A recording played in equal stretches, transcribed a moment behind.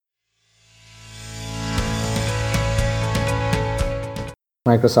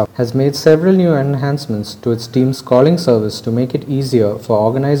Microsoft has made several new enhancements to its Teams calling service to make it easier for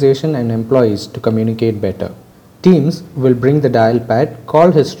organization and employees to communicate better. Teams will bring the dial pad,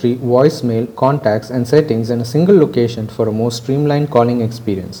 call history, voicemail, contacts, and settings in a single location for a more streamlined calling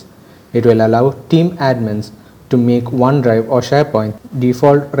experience. It will allow team admins to make OneDrive or SharePoint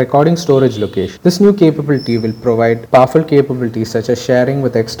default recording storage location. This new capability will provide powerful capabilities such as sharing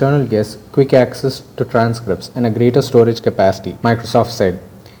with external guests, quick access to transcripts, and a greater storage capacity, Microsoft said.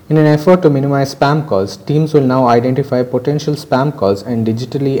 In an effort to minimize spam calls, Teams will now identify potential spam calls and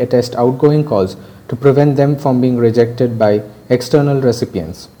digitally attest outgoing calls to prevent them from being rejected by external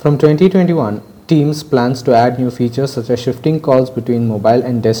recipients. From 2021, Teams plans to add new features such as shifting calls between mobile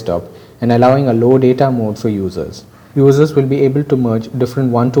and desktop and allowing a low data mode for users. Users will be able to merge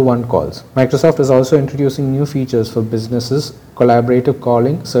different one-to-one calls. Microsoft is also introducing new features for businesses, collaborative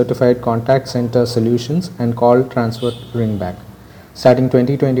calling, certified contact center solutions, and call transfer ringback. Starting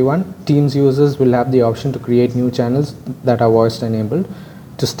 2021, Teams users will have the option to create new channels that are voice enabled.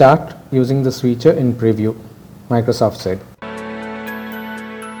 To start using this feature in preview, Microsoft said.